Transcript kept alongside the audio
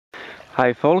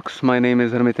Hi folks, my name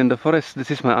is Hermit in the Forest. This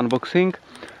is my unboxing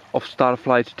of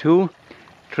Starflight 2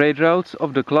 Trade Routes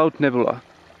of the Cloud Nebula.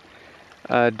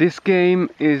 This game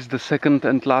is the second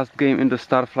and last game in the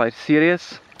Starflight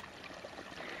series.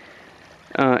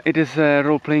 It is a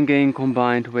role-playing game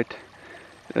combined with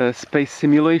space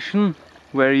simulation,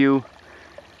 where you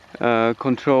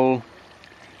control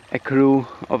a crew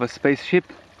of a spaceship.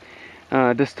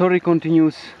 The story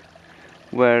continues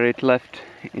where it left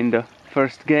in the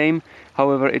first game,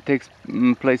 however it takes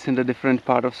place in a different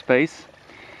part of space.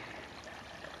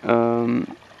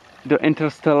 The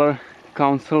Interstellar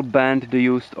Council banned the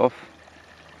use of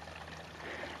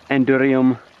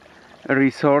Endurium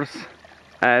resource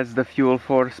as the fuel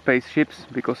for spaceships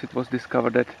because it was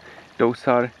discovered that those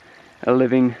are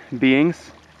living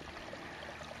beings.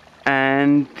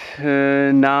 And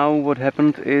now what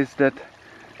happened is that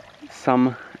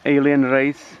some alien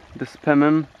race, the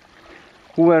Spemin,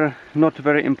 who were not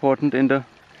very important in the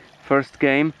first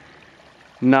game,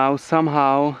 now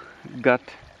somehow got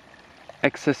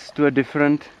access to a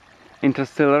different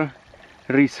interstellar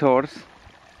resource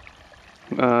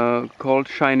called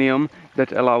Shyneum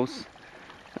that allows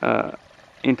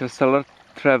interstellar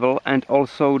travel, and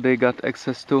also they got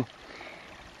access to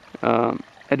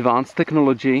advanced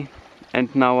technology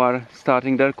and now are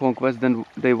starting their conquest. Then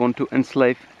they want to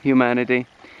enslave humanity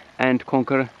and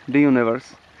conquer the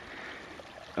universe.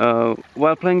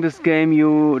 While playing this game,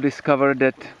 you discover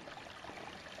that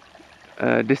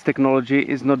this technology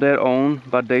is not their own,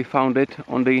 but they found it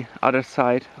on the other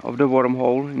side of the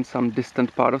wormhole in some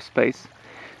distant part of space.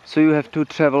 So you have to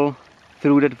travel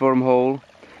through that wormhole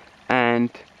and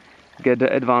get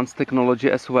the advanced technology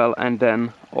as well, and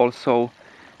then also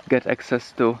get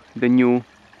access to the new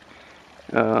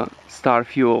star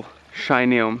fuel,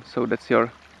 Shynium. So that's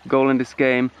your goal in this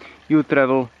game. You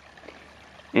travel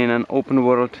in an open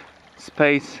world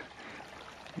space,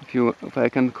 if I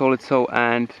can call it so,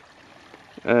 and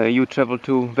you travel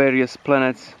to various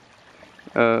planets,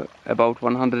 about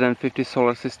 150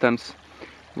 solar systems,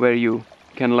 where you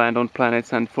can land on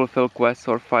planets and fulfill quests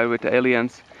or fight with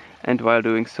aliens. And while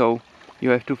doing so,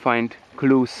 you have to find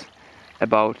clues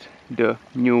about the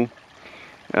new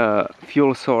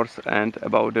fuel source and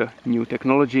about the new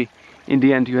technology. In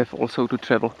the end, you have also to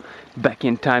travel back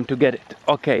in time to get it.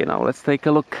 Okay, now let's take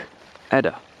a look at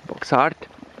the box art.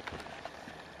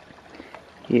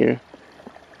 Here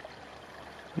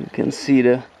you can see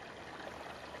the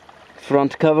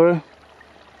front cover.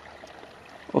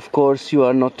 Of course, you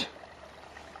are not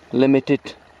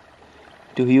limited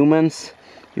to humans.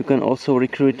 You can also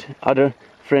recruit other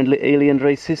friendly alien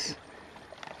races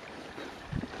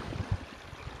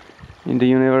in the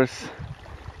universe.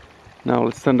 Now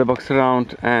let's turn the box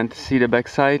around and see the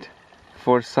backside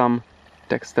for some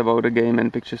text about the game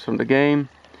and pictures from the game.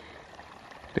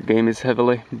 The game is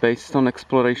heavily based on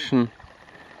exploration.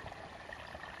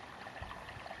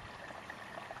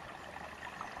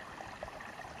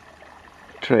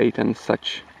 Trade and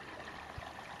such.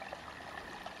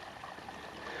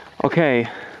 Okay,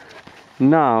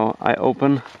 now I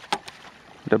open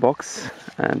the box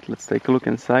and let's take a look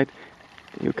inside.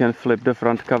 You can flip the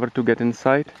front cover to get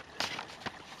inside.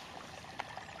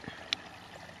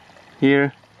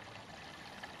 Here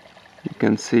you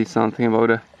can see something about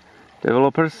the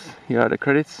developers. Here are the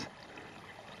credits.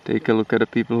 Take a look at the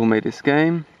people who made this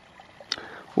game.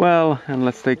 Well, and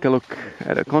let's take a look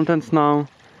at the contents now.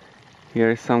 Here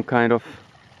is some kind of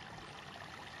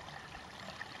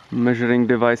measuring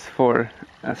device for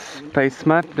a space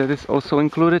map that is also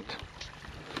included.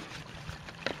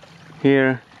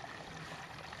 Here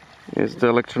is the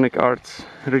Electronic Arts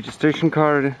registration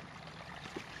card.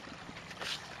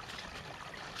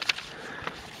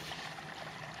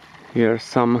 Here's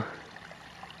some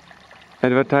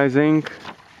advertising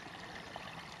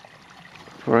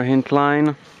for a hint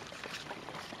line.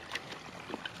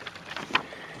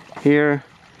 Here,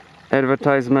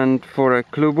 advertisement for a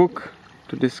clue book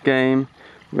to this game,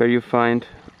 where you find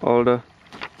all the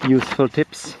useful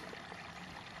tips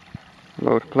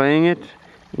about playing it,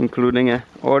 including an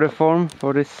order form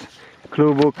for this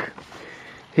clue book.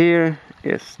 Here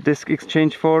is disk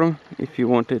exchange form if you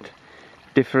wanted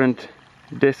different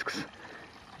discs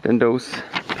than those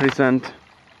present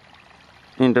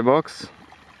in the box.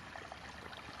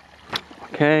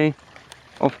 Okay,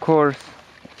 of course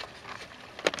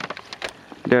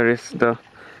there is the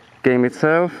game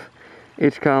itself.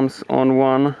 It comes on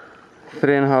one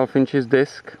 3.5 inches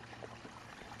disc.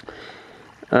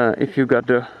 If you got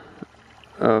the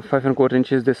 5.25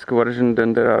 inches disc version,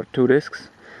 then there are 2 discs,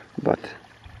 but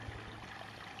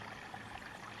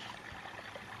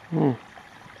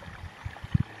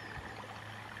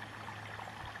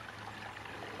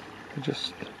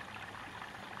just,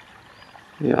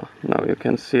 yeah, now you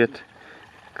can see it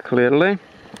clearly.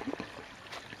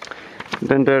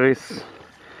 Then there is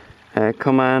a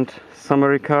command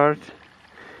summary card.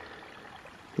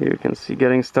 Here you can see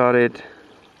getting started,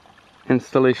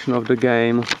 installation of the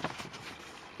game,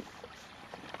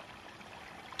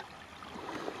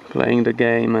 playing the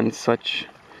game and such,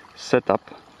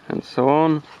 setup and so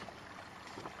on.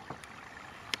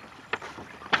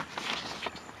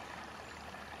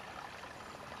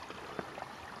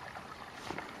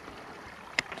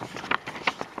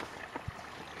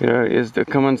 Here is the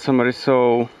command summary,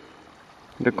 so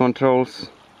the controls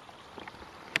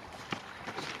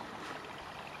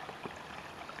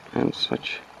and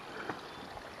such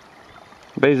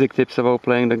basic tips about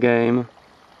playing the game.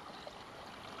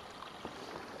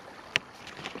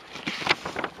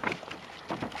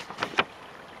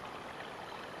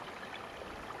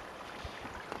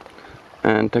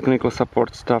 And technical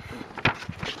support stuff,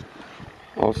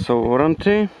 also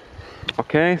warranty.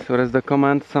 Okay, so there's the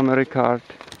command summary card.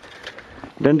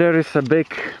 Then there is a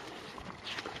big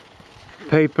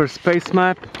paper space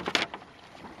map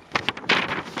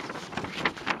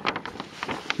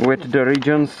with the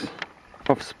regions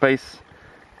of space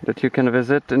that you can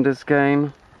visit in this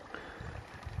game.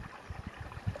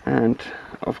 And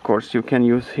of course you can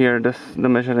use here the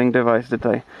measuring device that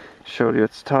I showed you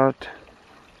at start.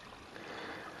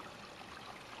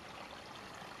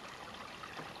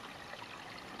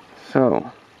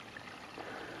 So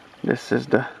this is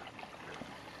the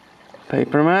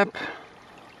paper map.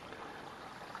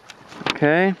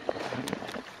 Okay,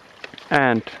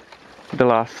 and the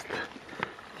last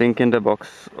thing in the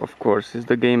box, of course, is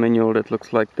the game manual that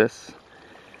looks like this.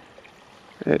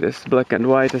 It is black and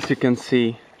white, as you can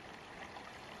see.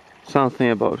 Something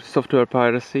about software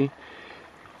piracy,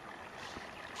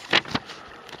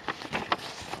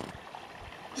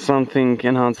 something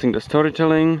enhancing the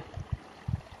storytelling,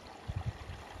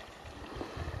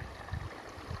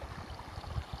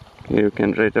 here you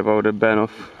can read about the ban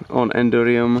on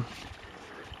Endurium,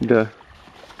 the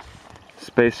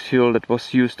space fuel that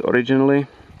was used originally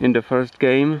in the first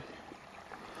game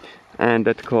and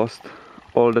that caused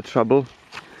all the trouble.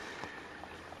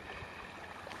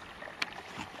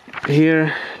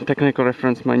 Here, technical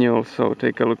reference manual, so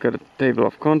take a look at the table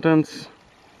of contents.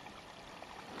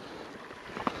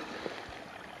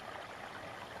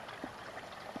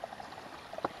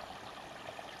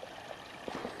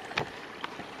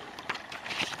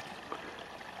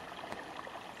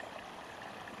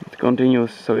 It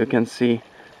continues, so you can see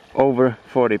over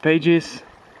 40 pages.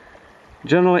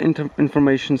 General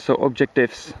information, so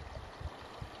objectives,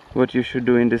 what you should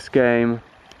do in this game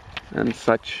and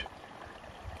such.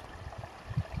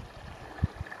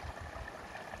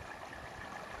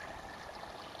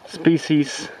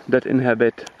 Species that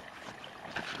inhabit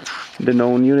the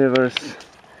known universe,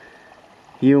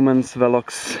 humans,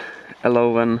 Velox,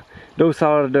 11. Those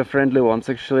are the friendly ones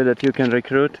actually that you can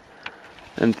recruit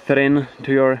and throw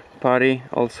to your party.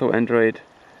 Also Android,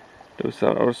 those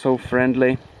are also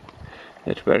friendly,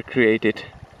 that were created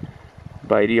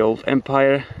by the old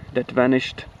empire that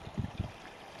vanished.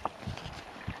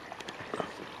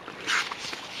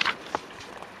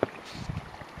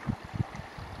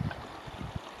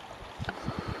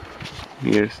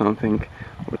 Here's something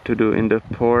what to do in the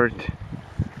port,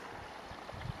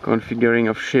 configuring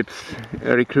of ships,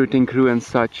 recruiting crew and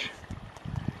such.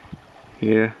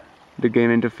 Here the game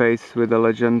interface with the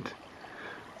legend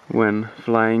when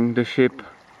flying the ship.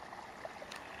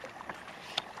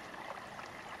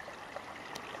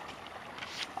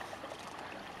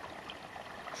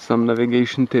 Some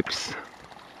navigation tips,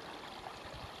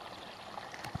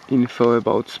 info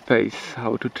about space,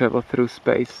 how to travel through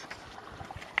space.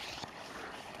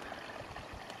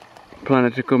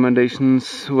 Planet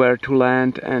recommendations, where to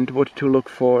land and what to look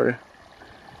for,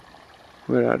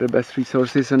 where are the best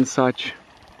resources and such,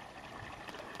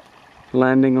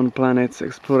 landing on planets,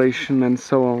 exploration and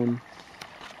so on.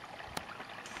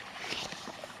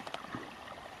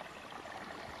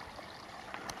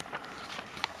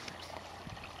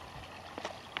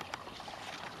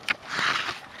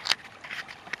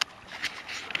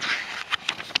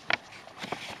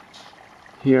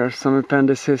 Here are some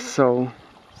appendices, so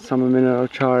some mineral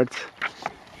charts.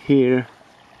 Here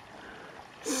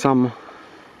some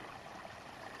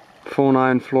fauna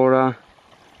and flora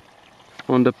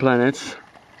on the planets,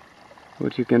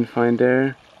 what you can find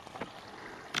there.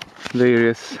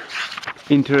 Various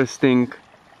interesting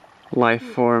life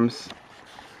forms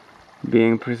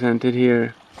being presented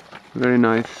here. Very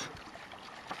nice.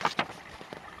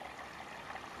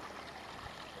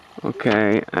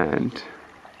 Okay, and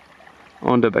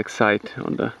on the back side,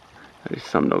 on the There is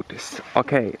some notice.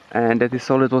 Okay, and that is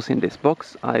all that was in this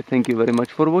box. I thank you very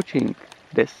much for watching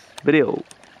this video.